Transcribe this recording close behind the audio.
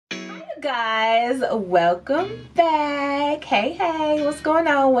Guys, welcome back. Hey, what's going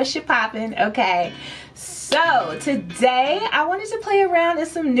on? What's your poppin'? Okay, so today I wanted to play around in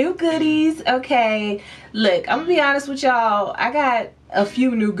some new goodies. Okay, look, I'm gonna be honest with y'all, I got a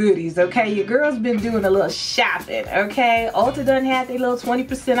few new goodies. Okay, your girl's been doing a little shopping. Okay, Ulta done had their little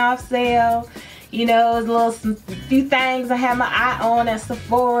 20% off sale. You know, a few things I had my eye on at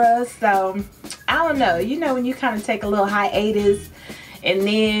Sephora. So I don't know, you know, when you kind of take a little hiatus and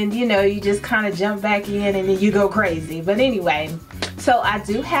then, you know, you just kind of jump back in and then you go crazy. But anyway, so I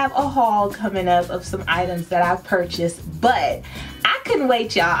do have a haul coming up of some items that I've purchased, but I couldn't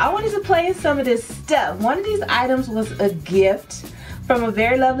wait, y'all. I wanted to play in some of this stuff. One of these items was a gift from a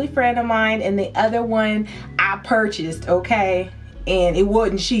very lovely friend of mine, and the other one I purchased, okay? And it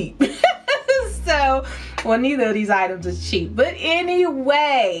wasn't cheap. So, well, neither of these items is cheap. But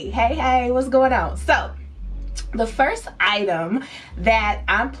anyway, hey, what's going on? So, the first item that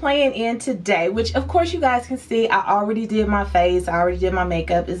I'm playing in today, which of course you guys can see, I already did my face, I already did my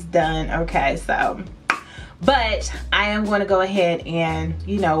makeup, it's done, okay, so. But I am going to go ahead and,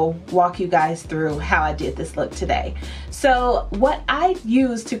 you know, walk you guys through how I did this look today. So what I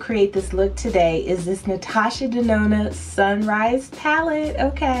used to create this look today is this Natasha Denona Sunrise palette,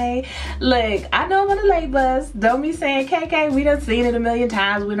 okay? Look, I know I'm on a late bus. Don't be saying, KK, we done seen it a million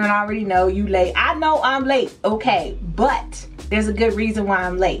times. We done already know you late. I know I'm late, okay? But there's a good reason why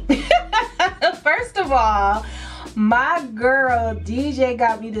I'm late. First of all, my girl DJ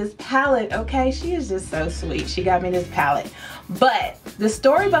got me this palette, okay? She is just so sweet. She got me this palette. But the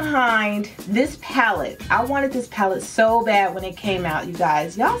story behind this palette, I wanted this palette so bad when it came out, you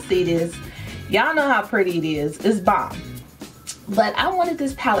guys. Y'all see this. Y'all know how pretty it is. It's bomb. But I wanted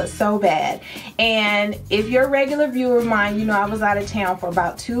this palette so bad. And if you're a regular viewer of mine, you know I was out of town for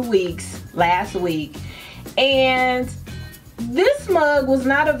about 2 weeks last week. And this mug was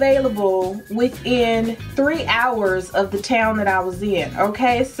not available within 3 hours of the town that I was in,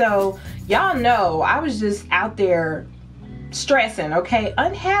 okay? So y'all know I was just out there stressing, okay?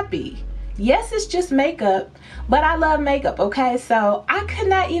 Unhappy. Yes, it's just makeup, but I love makeup, okay? So I could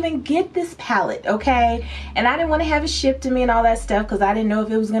not even get this palette, okay? And I didn't want to have it shipped to me and all that stuff because I didn't know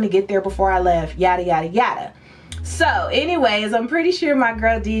if it was going to get there before I left, yada, yada, yada. So anyways, I'm pretty sure my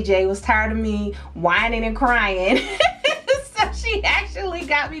girl DJ was tired of me whining and crying. She actually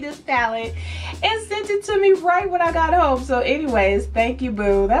got me this palette and sent it to me right when I got home. So anyways, thank you,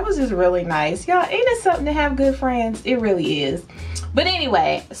 boo. That was just really nice. Y'all, ain't it something to have good friends? It really is. But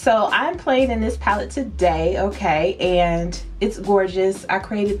anyway, so I'm playing in this palette today, okay? And it's gorgeous. I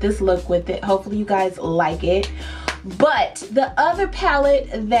created this look with it. Hopefully you guys like it. But the other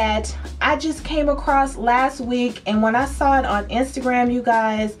palette that I just came across last week, and when I saw it on Instagram, you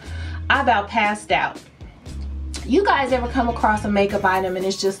guys, I about passed out. You guys ever come across a makeup item and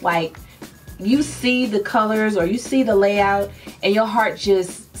it's just like you see the colors or you see the layout and your heart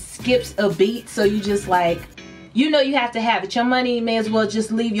just skips a beat, so you just like, you know, you have to have it. Your money may as well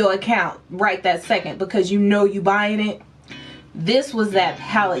just leave your account right that second because you know you buying it. This was that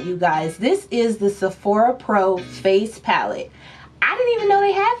palette, you guys. This is the Sephora Pro face palette. I didn't even know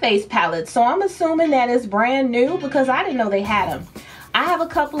they had face palettes, so I'm assuming that it's brand new because I didn't know they had them. I have a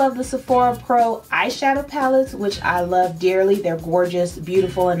couple of the Sephora Pro eyeshadow palettes, which I love dearly. They're gorgeous,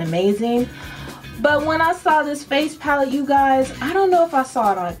 beautiful, and amazing. But when I saw this face palette, you guys, I don't know if I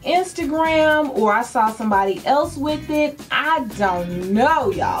saw it on Instagram or I saw somebody else with it. I don't know,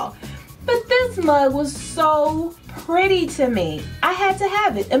 y'all. But this mug was so pretty to me. I had to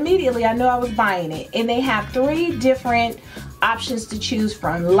have it immediately. I knew I was buying it. And they have 3 different options to choose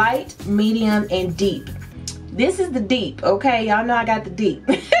from: light, medium, and deep. This is the deep, okay? Y'all know I got the deep.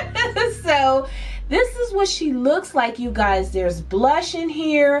 So this is what she looks like, you guys. There's blush in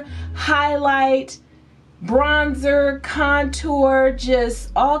here, highlight, bronzer, contour,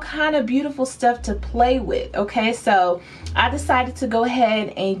 just all kind of beautiful stuff to play with, okay? So I decided to go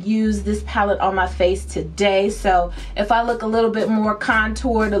ahead and use this palette on my face today. So if I look a little bit more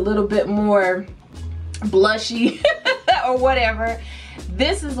contoured, a little bit more blushy or whatever,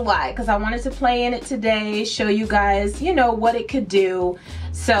 this is why, because I wanted to play in it today, show you guys, you know, what it could do.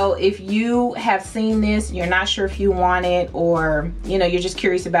 So if you have seen this, you're not sure if you want it, or, you know, you're just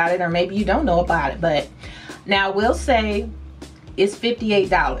curious about it, or maybe you don't know about it. But now I will say it's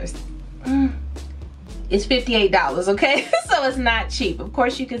 $58. It's $58, okay? So it's not cheap. Of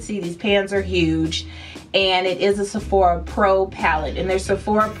course, you can see these pans are huge, and it is a Sephora Pro palette, and their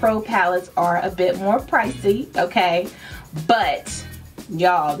Sephora Pro palettes are a bit more pricey, okay? But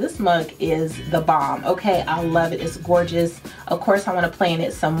y'all, this mug is the bomb, okay? I love it. It's gorgeous. Of course, I want to play in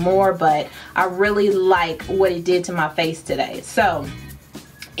it some more, but I really like what it did to my face today. So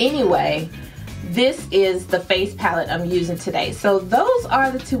Anyway, this is the face palette I'm using today. So those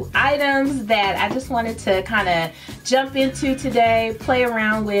are the two items that I just wanted to kind of jump into today, play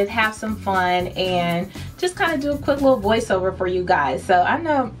around with, have some fun, and just kind of do a quick little voiceover for you guys. So I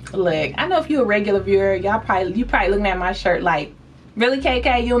know, look, I know if you're a regular viewer, you probably looking at my shirt like, really,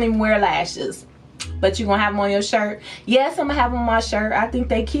 KK, you don't even wear lashes, but you gonna have them on your shirt? Yes, I'm gonna have them on my shirt. I think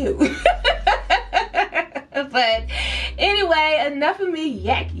they cute. But anyway, enough of me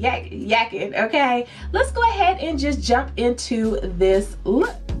yakking, okay? Let's go ahead and just jump into this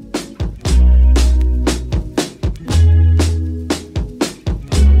look.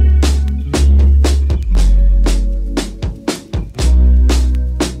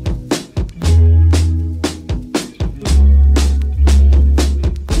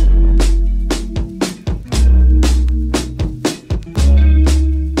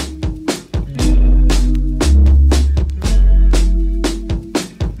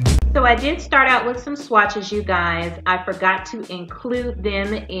 I did start out with some swatches, you guys. I forgot to include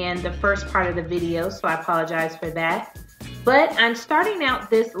them in the first part of the video, so I apologize for that. But I'm starting out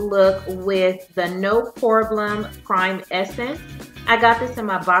this look with the No Problem Prime Essence. I got this in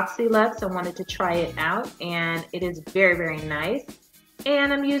my Boxy Luxe. I wanted to try it out, and it is very, very nice.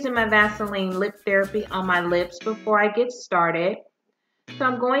 And I'm using my Vaseline Lip Therapy on my lips before I get started. So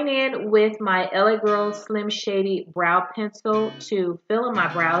I'm going in with my LA Girl Slim Shady Brow Pencil to fill in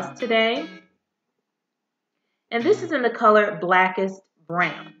my brows today. And this is in the color Blackest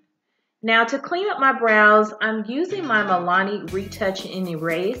Brown. Now to clean up my brows, I'm using my Milani Retouch and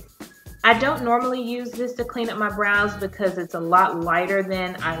Erase. I don't normally use this to clean up my brows because it's a lot lighter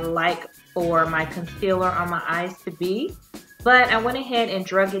than I like for my concealer on my eyes to be. But I went ahead and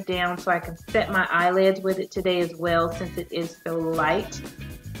drug it down so I can set my eyelids with it today as well, since it is so light.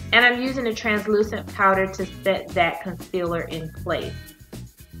 And I'm using a translucent powder to set that concealer in place.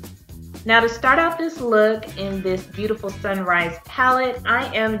 Now to start out this look in this beautiful Sunrise palette,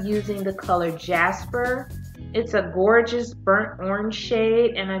 I am using the color Jasper. It's a gorgeous burnt orange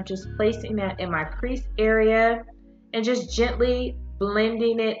shade, and I'm just placing that in my crease area and just gently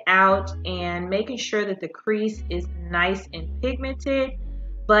blending it out and making sure that the crease is nice and pigmented,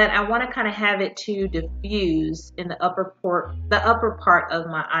 but I want to kind of have it to diffuse in the upper part of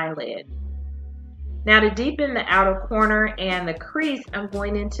my eyelid. Now to deepen the outer corner and the crease, I'm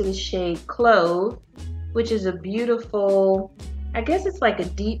going into the shade Clove, which is a beautiful, I guess it's like a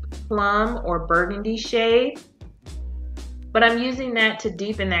deep plum or burgundy shade. But I'm using that to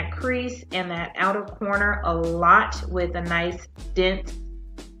deepen that crease and that outer corner a lot with a nice dense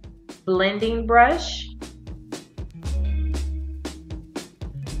blending brush.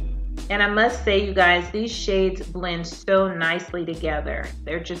 And I must say, you guys, these shades blend so nicely together.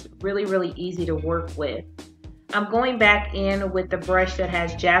 They're just really, really easy to work with. I'm going back in with the brush that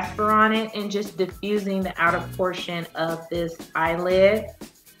has Jasper on it and just diffusing the outer portion of this eyelid.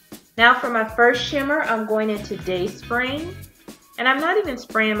 Now for my first shimmer, I'm going into Day Spring. And I'm not even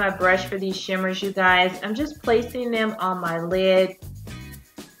spraying my brush for these shimmers, you guys. I'm just placing them on my lid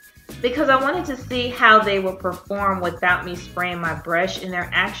because I wanted to see how they will perform without me spraying my brush, and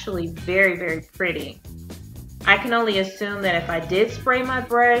they're actually very, very pretty. I can only assume that if I did spray my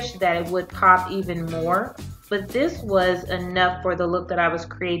brush that it would pop even more, but this was enough for the look that I was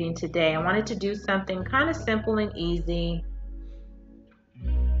creating today. I wanted to do something kind of simple and easy.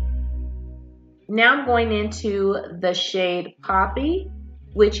 Now I'm going into the shade Poppy,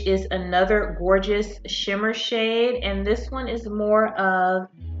 which is another gorgeous shimmer shade, and this one is more of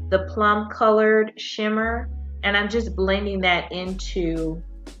the plum colored shimmer, and I'm just blending that into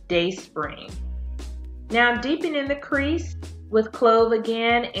Day Spring. Now I'm deepening the crease with Clove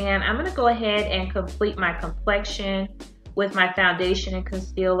again, and I'm going to go ahead and complete my complexion with my foundation and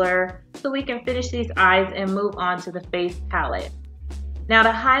concealer so we can finish these eyes and move on to the face palette. Now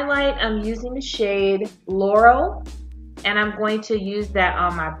to highlight, I'm using the shade Loreal, and I'm going to use that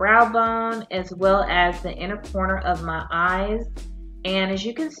on my brow bone as well as the inner corner of my eyes. And as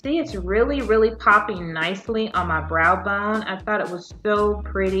you can see, it's really, really popping nicely on my brow bone. I thought it was so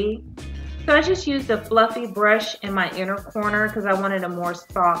pretty. So I just used a fluffy brush in my inner corner because I wanted a more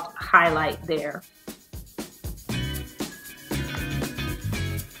soft highlight there.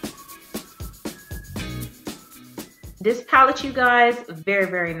 This palette, you guys, very,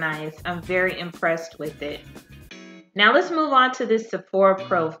 very nice. I'm very impressed with it. Now let's move on to this Sephora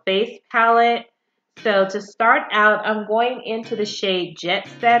Pro Face palette. So to start out, I'm going into the shade Jet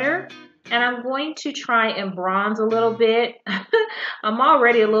Setter, and I'm going to try and bronze a little bit. I'm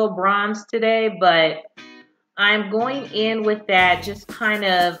already a little bronzed today, but I'm going in with that, just kind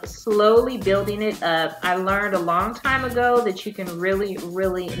of slowly building it up. I learned a long time ago that you can really,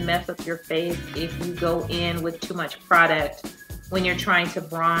 really mess up your face if you go in with too much product when you're trying to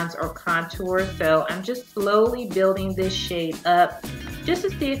bronze or contour. So I'm just slowly building this shade up just to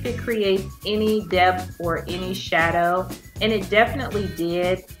see if it creates any depth or any shadow. And it definitely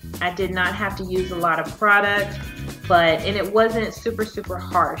did. I did not have to use a lot of product, and it wasn't super, super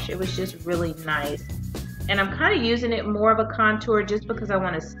harsh. It was just really nice. And I'm kind of using it more of a contour just because I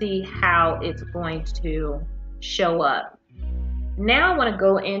want to see how it's going to show up. Now I want to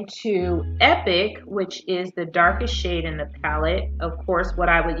go into Epic, which is the darkest shade in the palette. Of course, what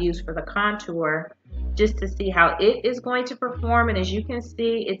I would use for the contour, just to see how it is going to perform. And as you can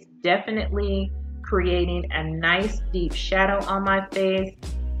see, it's definitely creating a nice deep shadow on my face.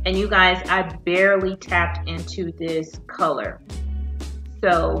 And you guys, I barely tapped into this color.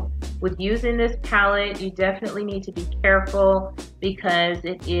 So with using this palette, you definitely need to be careful because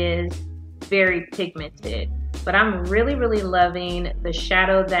it is very pigmented. But I'm really, really loving the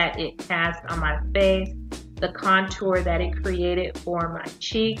shadow that it cast on my face, the contour that it created for my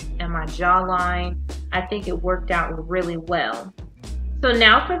cheeks and my jawline. I think it worked out really well. So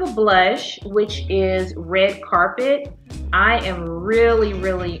now for the blush, which is Red Carpet. I am really,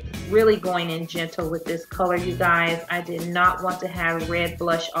 really, really going in gentle with this color, you guys. I did not want to have red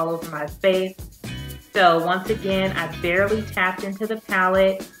blush all over my face. So once again, I barely tapped into the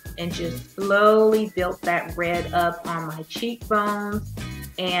palette and just slowly built that red up on my cheekbones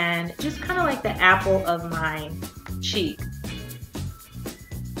and just kind of like the apple of my cheek.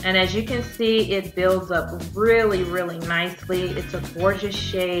 And as you can see, it builds up really, really nicely. It's a gorgeous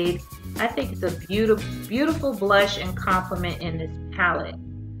shade. I think it's a beautiful, beautiful blush and complement in this palette.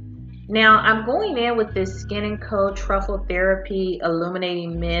 Now I'm going in with this Skin & Co. Truffle Therapy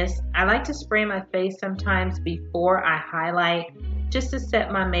Illuminating Mist. I like to spray my face sometimes before I highlight, just to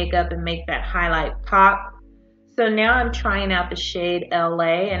set my makeup and make that highlight pop. So now I'm trying out the shade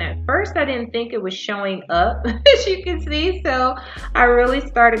LA, and at first I didn't think it was showing up, as you can see, so I really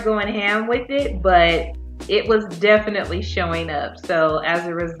started going ham with it, but it was definitely showing up. So as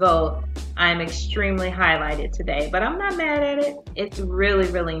a result, I'm extremely highlighted today, but I'm not mad at it. It's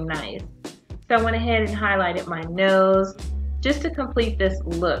really, really nice. So I went ahead and highlighted my nose just to complete this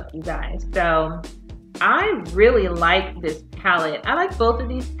look, you guys. So I really like this palette. I like both of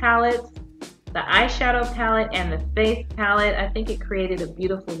these palettes, the eyeshadow palette and the face palette. I think it created a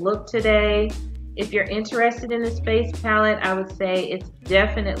beautiful look today. If you're interested in this face palette, I would say it's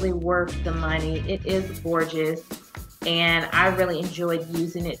definitely worth the money. It is gorgeous, and I really enjoyed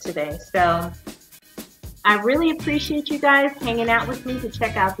using it today. So I really appreciate you guys hanging out with me to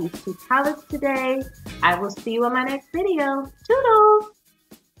check out these two palettes today. I will see you in my next video. Toodles!